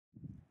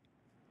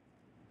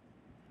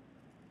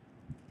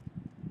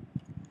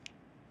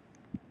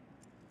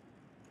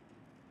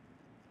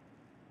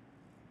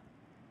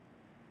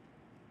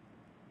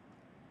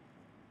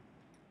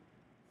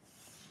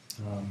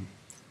Um,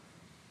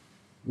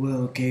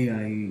 well, okay,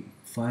 I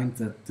find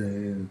that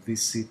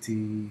this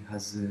city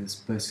has a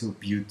special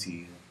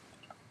beauty,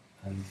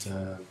 and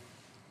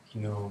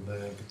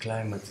the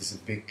climate is a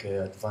big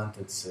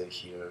advantage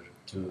here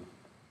too.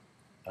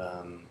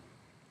 Um,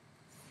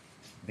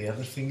 the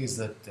other thing is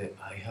that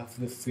I have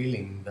the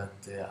feeling that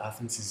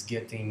Athens is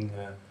getting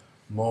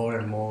more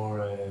and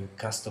more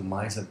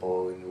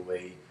customizable in a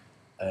way.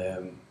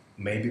 Um,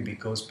 Maybe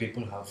because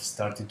people have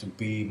started to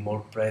be more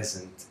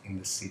present in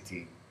the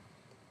city.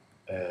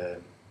 Uh,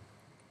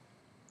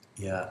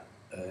 Yeah,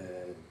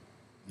 uh,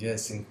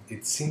 yes,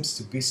 it seems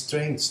to be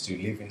strange to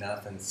live in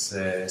Athens,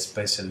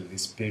 especially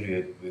this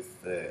period with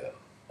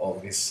all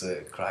this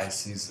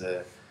crisis.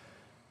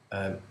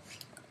 Um,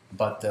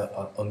 but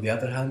on the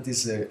other hand,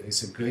 is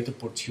a great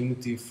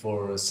opportunity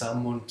for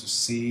someone to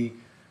see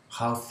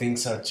how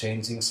things are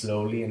changing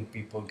slowly and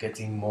people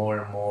getting more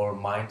and more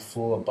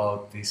mindful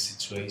about this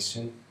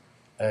situation.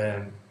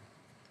 Um,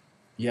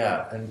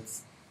 yeah, and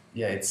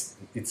yeah,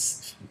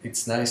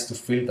 it's nice to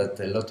feel that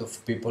a lot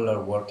of people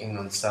are working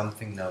on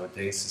something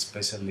nowadays,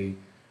 especially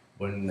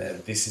when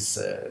this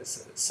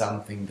is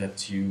something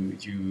that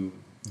you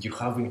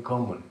have in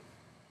common.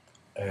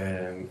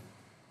 Um,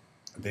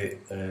 the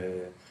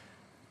uh,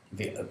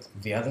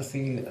 the other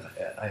thing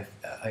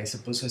I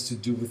suppose has to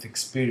do with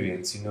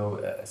experience.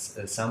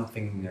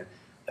 Something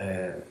uh,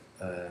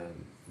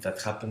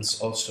 that happens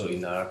also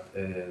in art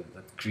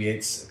that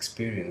creates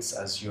experience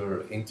as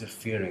you're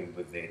interfering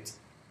with it.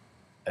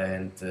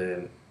 And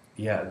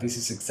yeah, this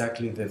is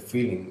exactly the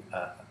feeling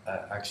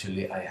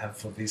actually I have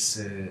for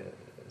this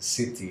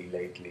city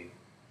lately.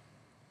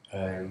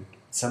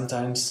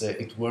 Sometimes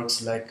it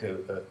works like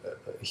a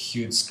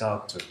huge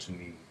sculptor to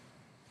me.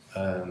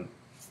 Um,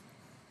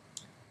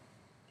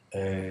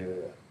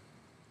 uh,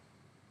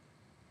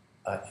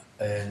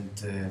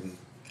 and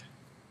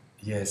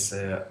yes,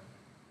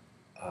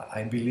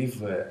 I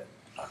believe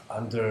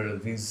under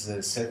these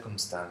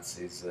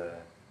circumstances,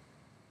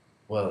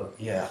 well,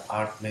 yeah,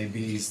 art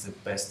maybe is the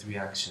best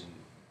reaction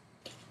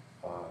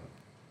uh,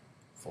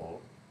 for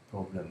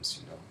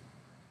problems,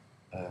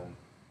 Um,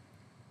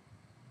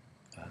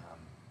 um,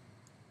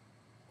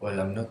 well,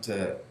 I'm not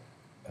a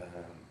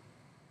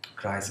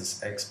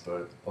crisis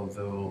expert,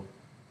 although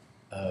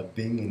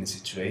being in a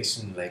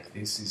situation like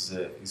this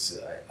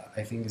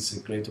I think it's a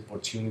great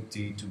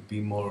opportunity to be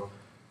more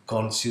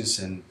conscious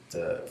and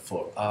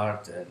for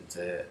art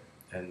and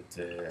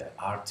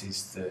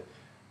artists.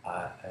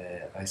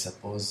 I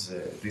suppose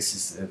this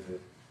is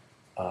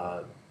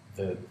uh,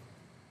 the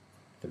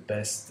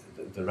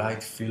the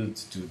right field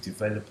to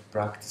develop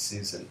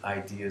practices and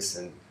ideas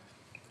and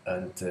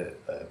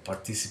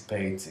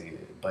participate,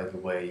 by the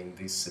way, in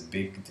this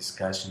big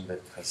discussion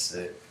that has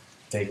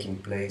taken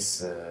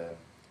place,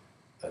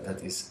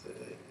 that is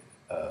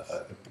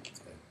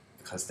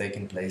has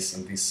taken place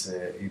in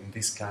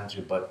this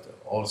country, but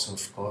also,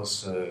 of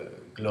course,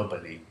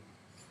 globally.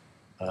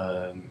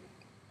 Um,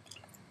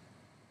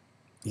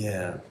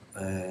 yeah,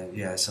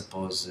 yeah. I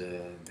suppose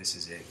this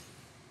is it.